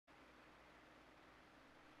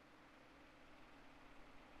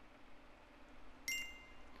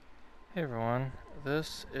Hey everyone,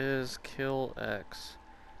 this is Kill X.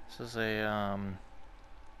 This is a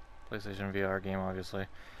PlayStation VR game, obviously,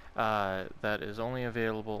 that is only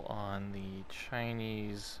available on the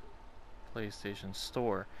Chinese PlayStation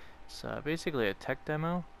Store. It's basically a tech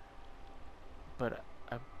demo, but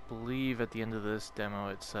I believe at the end of this demo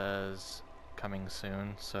it says coming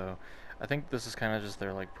soon, so I think this is kind of just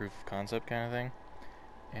their like proof of concept kind of thing,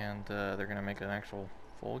 and they're gonna make an actual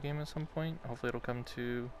full game at some point. Hopefully it'll come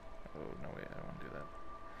to... Oh, no, wait, I don't want to do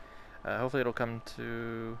that. Hopefully it'll come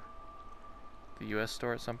to the US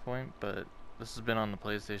store at some point, but this has been on the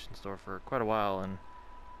PlayStation Store for quite a while and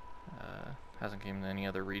hasn't came to any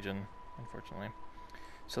other region, unfortunately.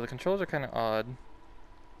 So the controls are kind of odd.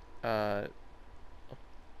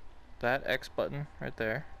 That X button right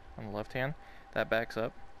there on the left hand, that backs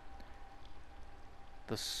up.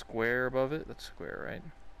 The square above it, that's square, right?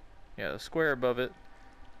 Yeah, the square above it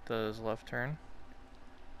does left turn.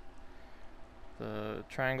 The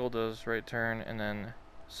triangle does right turn, and then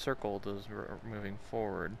circle does moving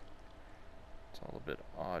forward. It's all a bit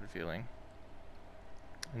odd feeling.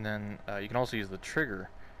 And then you can also use the trigger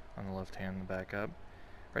on the left hand to back up.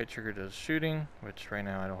 Right trigger does shooting, which right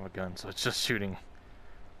now I don't have a gun, so it's just shooting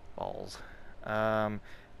balls.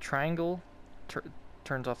 Triangle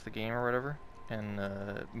turns off the game or whatever, and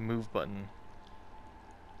move button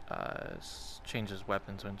changes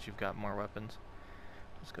weapons once you've got more weapons.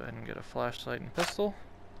 Let's go ahead and get a flashlight and pistol.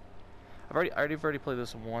 I've already played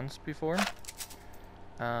this once before.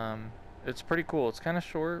 It's pretty cool. It's kind of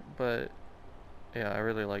short, but yeah, I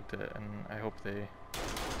really liked it, and I hope they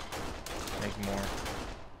make more.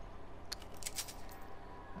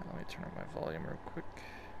 Let me turn up my volume real quick.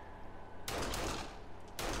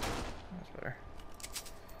 That's better.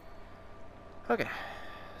 Okay,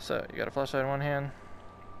 so you got a flashlight in one hand.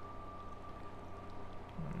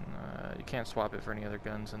 And, you can't swap it for any other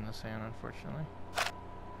guns in this hand, unfortunately.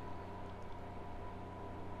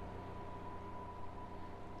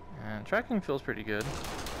 And tracking feels pretty good.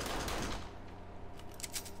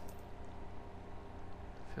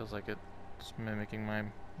 Feels like it's mimicking my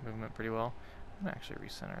movement pretty well. I'm gonna actually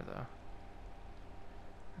recenter though.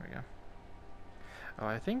 There we go. Oh,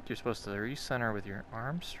 I think you're supposed to recenter with your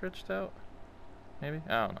arms stretched out. Maybe?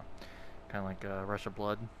 I don't know. Kind of like a rush of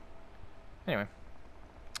blood. Anyway.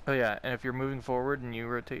 Oh yeah, and if you're moving forward and you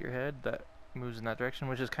rotate your head, that moves in that direction,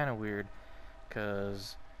 which is kind of weird,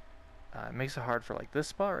 because it makes it hard for like this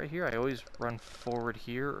spot right here. I always run forward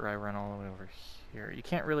here, or I run all the way over here. You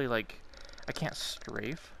can't really like, I can't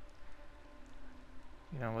strafe.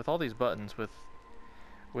 You know, with all these buttons, with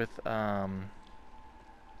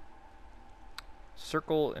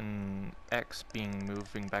circle and X being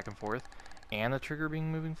moving back and forth, and the trigger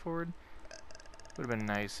being moving forward, would have been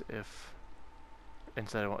nice if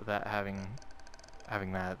instead of that having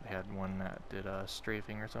that, they had one that did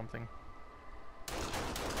strafing or something.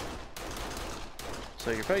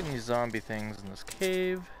 So you're fighting these zombie things in this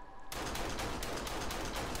cave,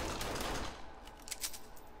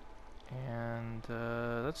 and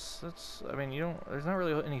that's I mean, there's not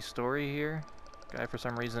really any story here. Guy for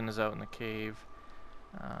some reason is out in the cave.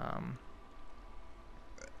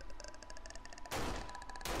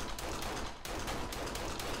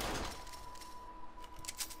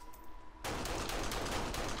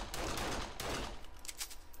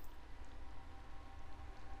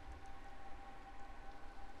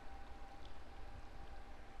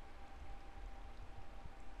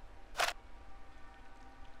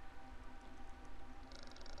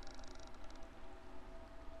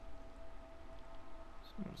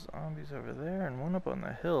 Some zombies over there, and one up on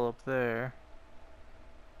the hill up there.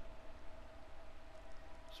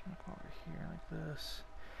 Just gonna go over here like this.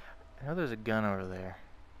 I know there's a gun over there.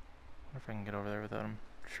 I wonder if I can get over there without him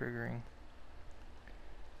triggering.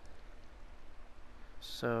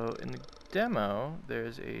 So in the demo,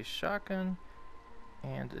 there's a shotgun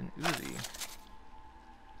and an Uzi.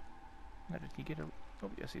 Now, did he get a...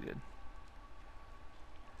 Oh, yes he did.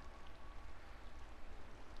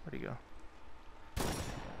 Where'd he go?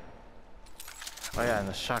 Oh yeah, and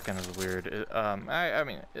the shotgun is weird. I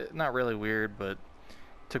mean, not really weird, but it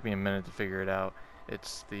took me a minute to figure it out.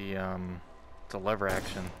 It's the it's a lever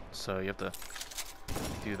action, so you have to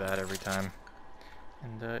do that every time,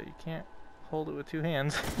 and you can't hold it with two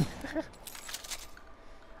hands.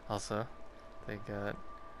 Also, they got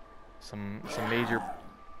some major...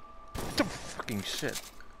 Oh, fucking shit.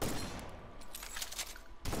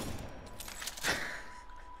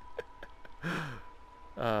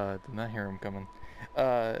 Did not hear him coming.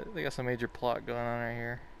 They got some major plot going on right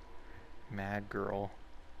here. Mad girl.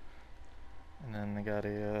 And then they got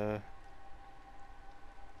a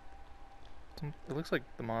It looks like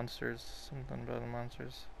the monsters. Something about the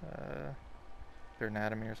monsters. Their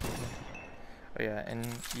anatomy or something. Oh yeah, and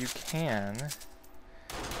you can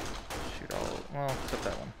shoot all. Well, except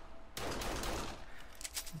that one.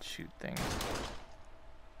 Shoot things.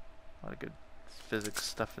 A lot of good physics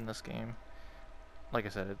stuff in this game. Like I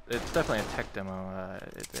said, it's definitely a tech demo.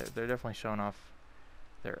 They're definitely showing off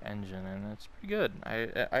their engine, and it's pretty good.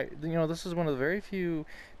 You know, this is one of the very few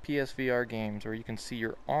PSVR games where you can see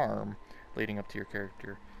your arm leading up to your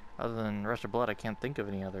character. Other than Rush of Blood, I can't think of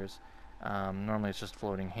any others. Normally it's just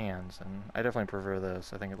floating hands, and I definitely prefer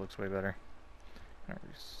this. I think it looks way better.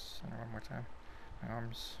 Center one more time. My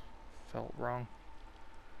arms felt wrong.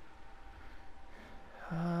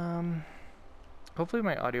 Hopefully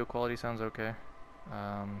my audio quality sounds okay.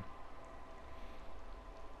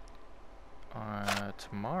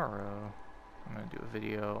 Tomorrow I'm going to do a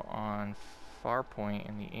video on Farpoint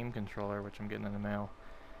and the aim controller, which I'm getting in the mail.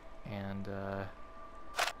 And I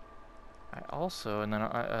also, and then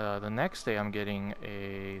the next day I'm getting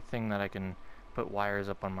a thing that I can put wires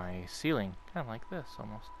up on my ceiling, kind of like this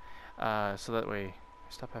almost. So that way I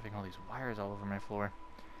stop having all these wires all over my floor.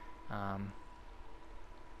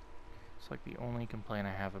 It's like the only complaint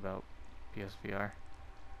I have about PSVR.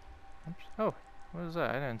 Oops. Oh, what is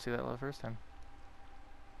that? I didn't see that the first time.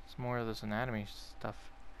 It's more of this anatomy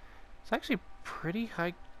stuff. It's actually pretty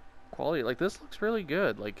high quality. Like, this looks really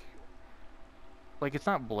good. Like it's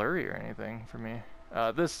not blurry or anything for me.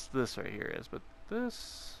 This right here is, but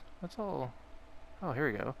that's all. Oh,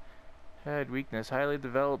 here we go. Head weakness, highly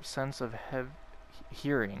developed sense of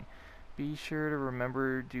hearing. Be sure to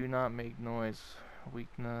remember, do not make noise.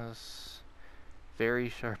 Weakness, very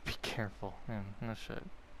sharp, be careful. Man, no shit.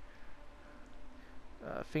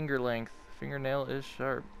 Finger length, fingernail is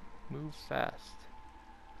sharp. Move fast.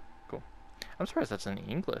 Cool. I'm surprised that's in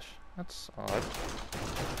English. That's odd.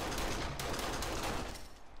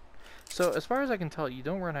 So, as far as I can tell, you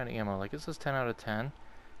don't run out of ammo. Like, it says 10 out of 10.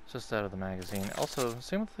 It's just out of the magazine. Also,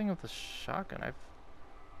 same thing with the shotgun.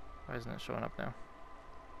 Why isn't it showing up now?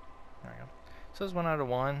 There we go. It says 1 out of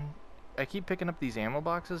 1. I keep picking up these ammo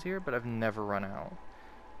boxes here, but I've never run out.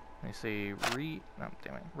 They say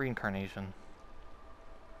reincarnation.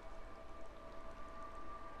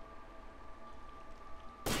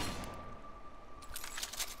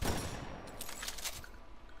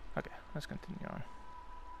 Okay, let's continue on.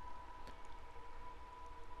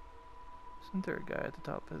 Isn't there a guy at the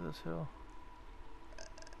top of this hill?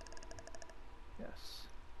 Yes.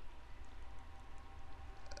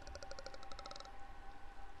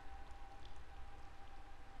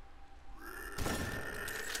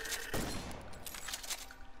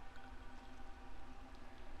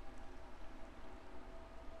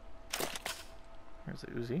 There's the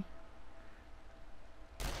Uzi.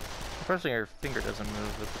 Unfortunately, your finger doesn't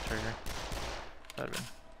move with the trigger. That'd been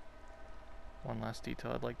one last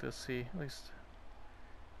detail I'd like to see, at least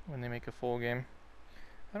when they make a full game.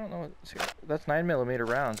 I don't know. See, that's 9mm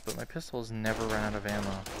rounds, but my pistol's never run out of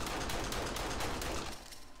ammo.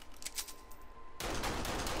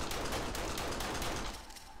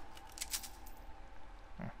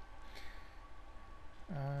 Huh.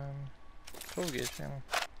 12 gauge ammo.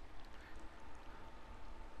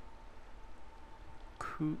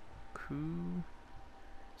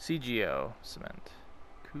 CGO cement.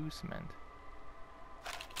 Cement.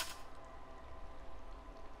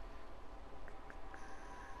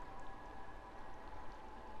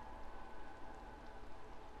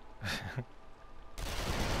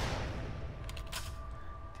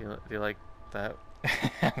 Do you like that?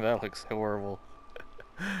 That looks horrible.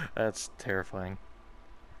 That's terrifying.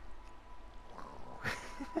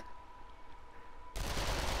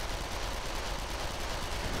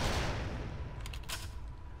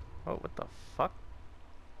 Oh, what the fuck?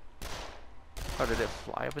 Oh, did it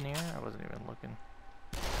fly up in the air? I wasn't even looking.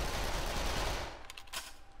 Does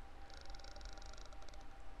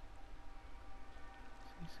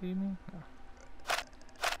he see me? No.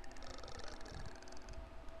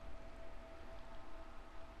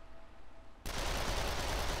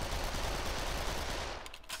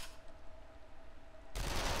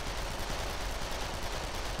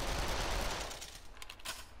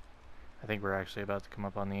 I think we're actually about to come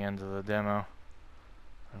up on the end of the demo,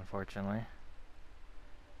 unfortunately.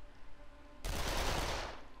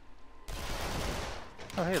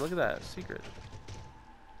 Oh hey, look at that, secret.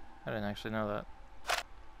 I didn't actually know that.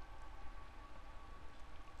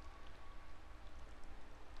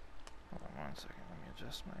 Hold on 1 second, let me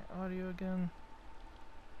adjust my audio again.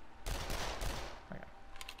 Okay.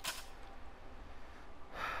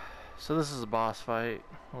 So this is a boss fight,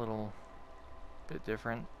 a little bit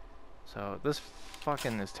different. So this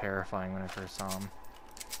fucking is terrifying when I first saw him.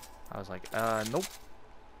 I was like, nope.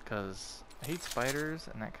 Because I hate spiders,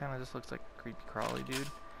 and that kind of just looks like a creepy crawly dude.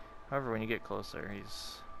 However, when you get closer,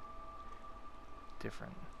 he's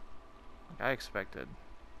different. Like I expected.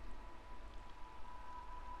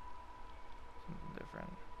 Something different.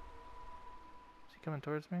 Is he coming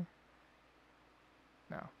towards me?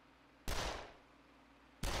 No.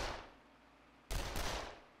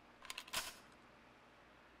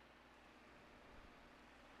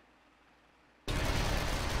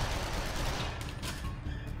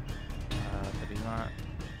 Did he not?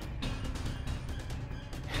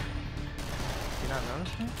 Did he not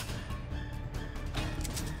notice me?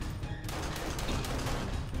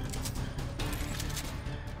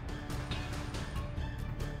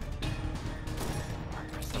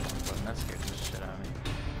 That scared the shit out of me. I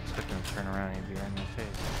expected him to turn around and he'd be right in my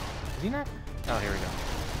face. Is he not? Oh, here we go.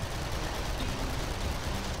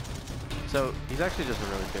 So, he's actually just a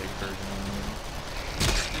really big version of me.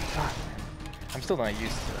 God, man. I'm still not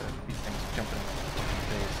used to these things jumping in my fucking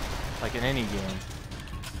face. Like in any game.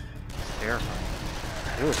 It's terrifying.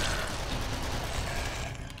 Ugh.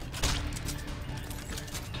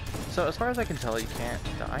 So, as far as I can tell, you can't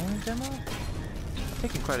die in the demo? I've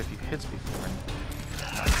taken quite a few hits before and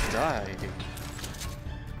die.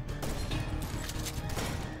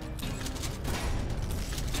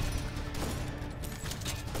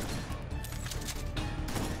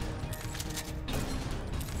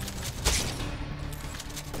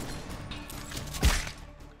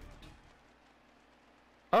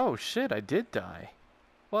 Oh shit, I did die.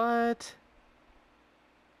 What?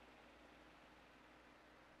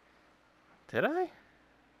 Did I?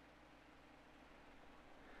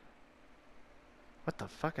 What the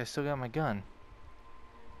fuck? I still got my gun.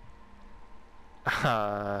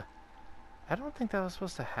 I don't think that was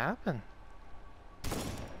supposed to happen.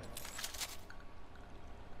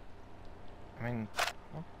 I mean,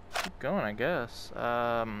 we'll keep going, I guess.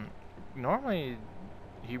 Normally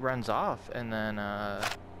he runs off and then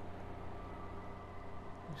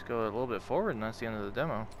just go a little bit forward and that's the end of the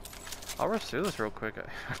demo. I'll rush through this real quick.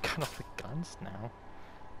 I've got all the guns now.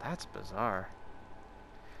 That's bizarre.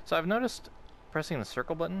 So I've noticed pressing the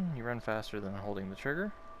circle button, you run faster than holding the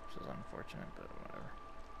trigger, which is unfortunate, but whatever.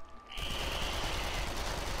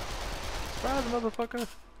 Surprise, motherfucker!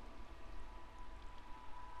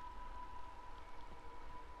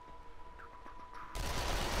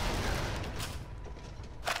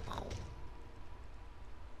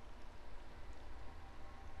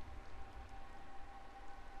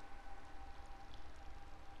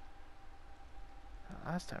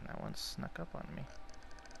 Last time that one snuck up on me.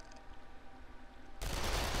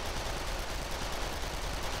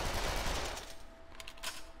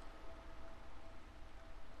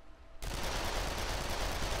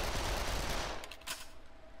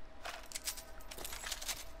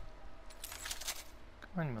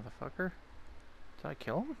 Come on, motherfucker. Did I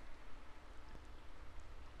kill him?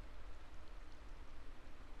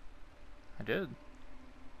 I did.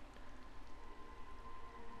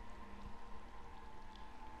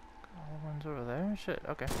 All the ones over there? Shit,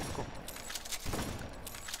 okay, cool.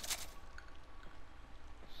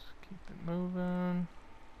 Just keep it moving.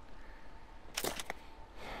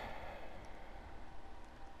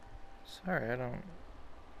 Sorry, I don't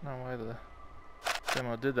know why the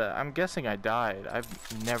demo did that. I'm guessing I died. I've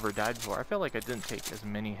never died before. I feel like I didn't take as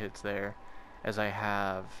many hits there as I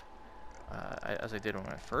have, as I did when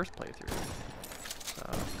I first played through. So,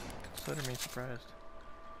 consider me surprised.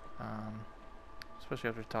 Especially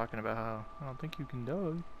after talking about how I don't think you can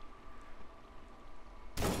die.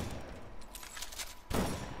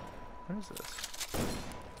 What is this?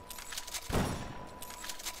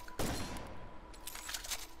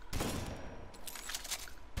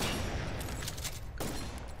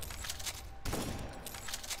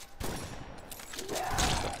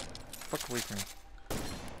 Fuck away from me.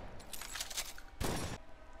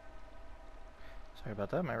 Sorry about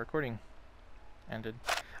that, my recording ended.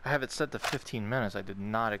 I have it set to 15 minutes. I did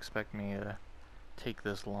not expect me to take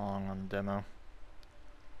this long on the demo.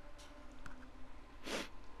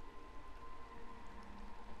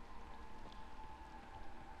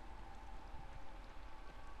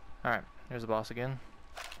 Alright, here's the boss again.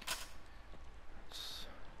 Let's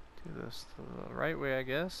do this the right way, I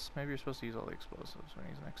guess. Maybe you're supposed to use all the explosives when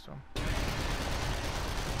he's next to him.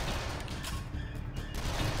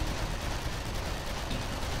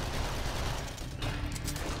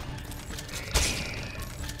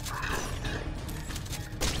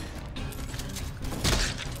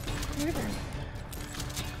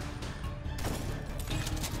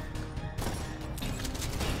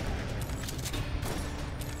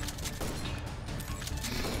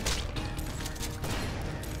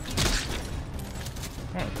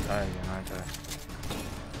 die again, aren't I?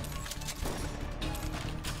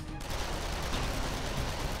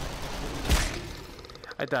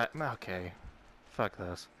 I died. Okay. Fuck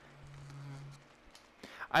this.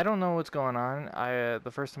 I don't know what's going on.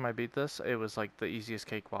 The first time I beat this, it was like the easiest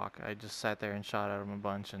cakewalk. I just sat there and shot at him a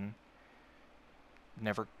bunch and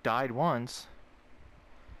never died once.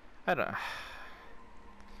 I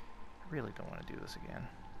really don't want to do this again.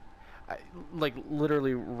 Like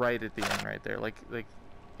literally right at the end, right there. Like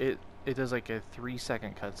it does like a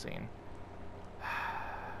 3-second cutscene.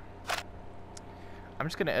 I'm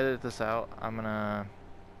just gonna edit this out. I'm gonna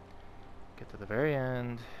get to the very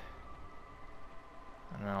end,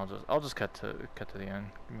 and then I'll just cut to the end.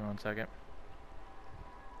 Give me 1 second.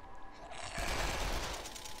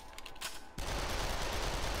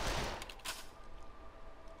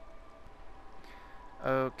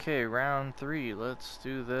 Okay, round 3. Let's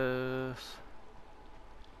do this.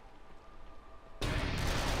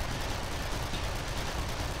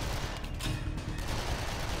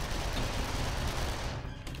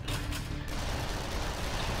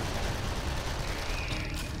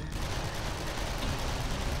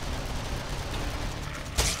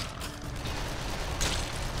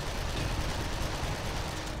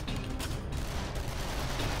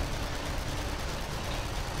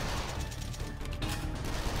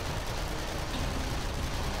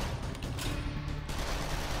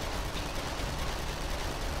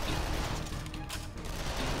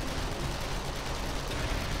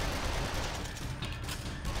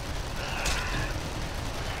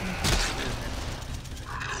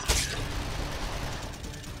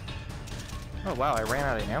 Oh wow, I ran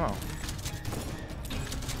out of ammo.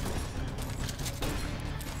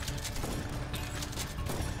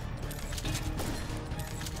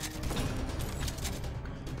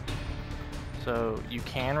 So you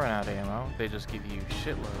can run out of ammo, they just give you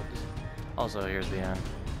shitloads. Also, here's the end.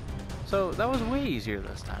 So that was way easier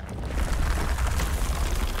this time.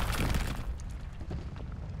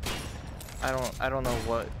 I don't know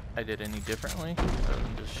what I did any differently other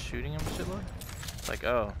than just shooting him shitload. It's like,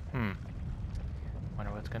 oh,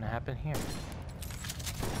 wonder what's gonna happen here.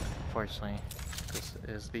 Fortunately, this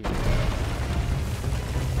is the end.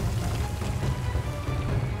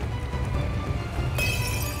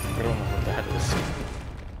 I don't know what that is.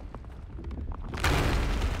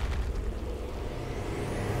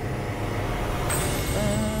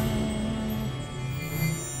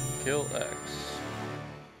 Kill X.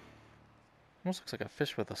 Almost looks like a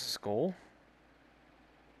fish with a skull.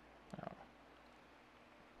 Oh.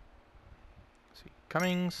 Let's see.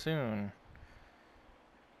 Coming soon.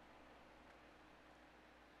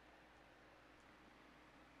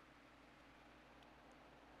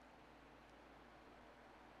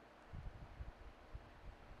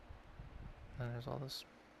 And there's all this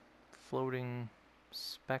floating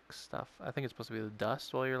speck stuff. I think it's supposed to be the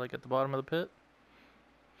dust while you're like at the bottom of the pit.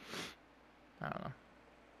 I don't know.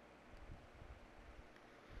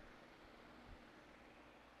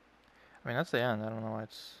 I mean, that's the end. I don't know why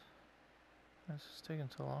it's just taking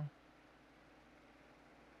so long.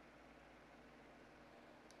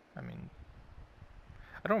 I mean,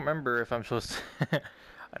 I don't remember if I'm supposed to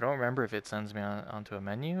I don't remember if it sends me onto a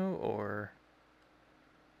menu or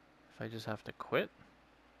if I just have to quit.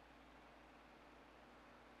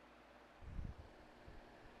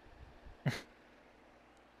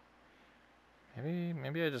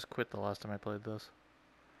 Maybe I just quit the last time I played this.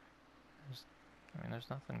 I mean, there's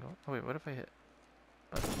nothing going. Oh wait, what if I hit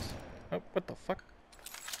buttons? Oh, what the fuck?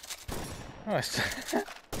 Oh,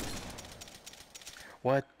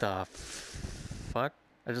 what the fuck?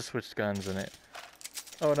 I just switched guns in it.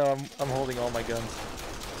 Oh no, I'm holding all my guns.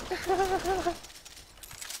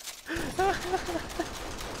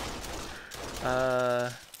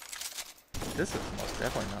 This is most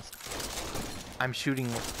definitely not. I'm shooting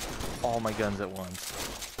all my guns at once.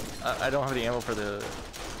 I don't have any ammo for the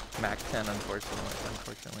Mac 10,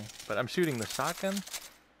 unfortunately. But I'm shooting the shotgun.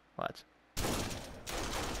 Watch.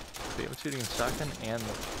 See, I'm shooting the shotgun and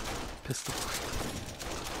the pistol.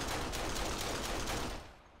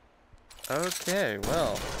 Okay,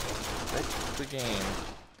 well, that's the game.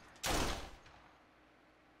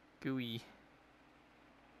 Gooey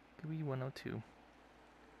 102.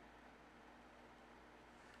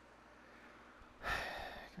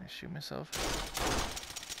 Can I shoot myself?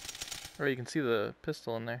 Or you can see the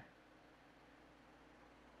pistol in there.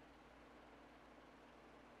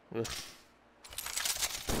 Ugh.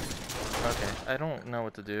 Okay, I don't know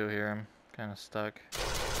what to do here. I'm kind of stuck.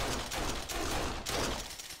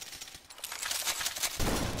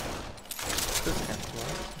 This is kind of cool.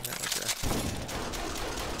 I got like a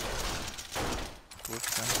glitch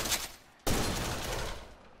gun.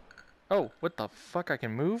 Oh, what the fuck? I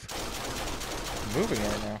can move? I'm moving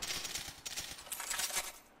right now.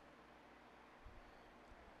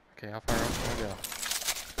 Okay, how far up can I go?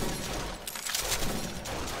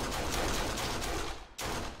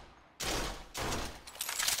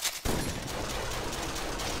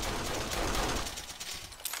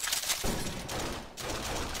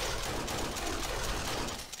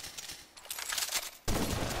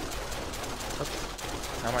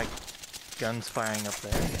 Oops. Now my gun's firing up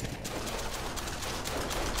there.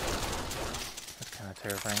 That's kind of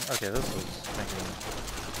terrifying. Okay, this was making me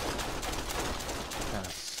kind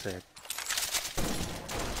of sick.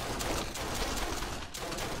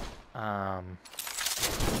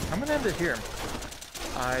 I'm gonna end it here.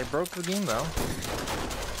 I broke the game though.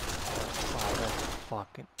 Wow, that's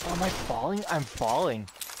fucking... Oh, am I falling? I'm falling.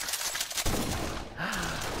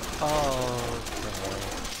 Okay.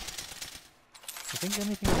 You think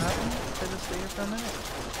anything will happen if I just stay here for a minute?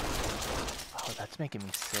 Oh, that's making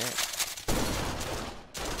me sick.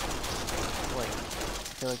 Like, I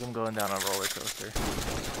feel like I'm going down a roller coaster.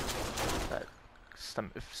 That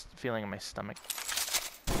feeling in my stomach.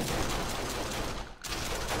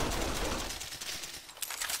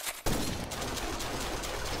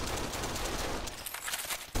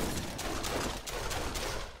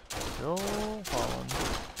 Still falling.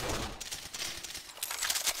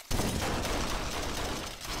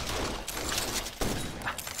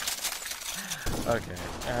 Okay,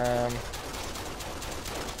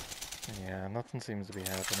 yeah, nothing seems to be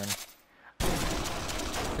happening.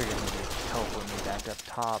 Figured maybe teleport me back up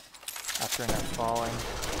top after not falling.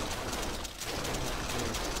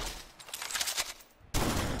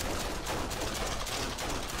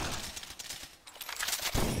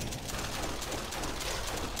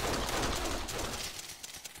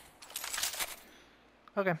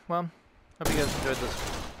 Okay, well, hope you guys enjoyed this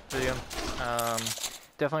video.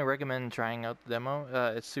 Definitely recommend trying out the demo.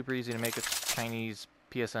 It's super easy to make a Chinese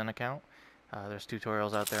PSN account. There's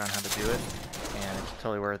tutorials out there on how to do it, and it's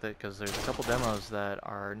totally worth it because there's a couple demos that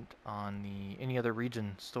aren't on the any other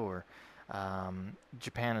region store.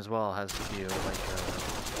 Japan as well has to do like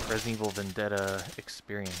a Resident Evil Vendetta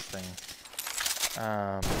experience thing.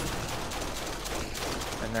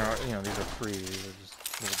 And there are, you know, these are free. These are just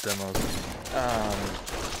little demos.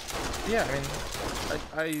 Yeah, I mean,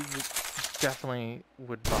 I definitely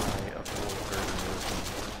would buy a full version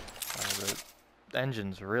of this game. The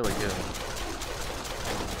engine's really good.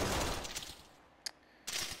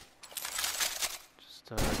 Just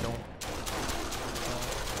don't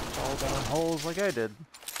fall down holes like I did.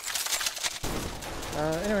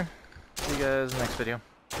 Anyway, see you guys in the next video.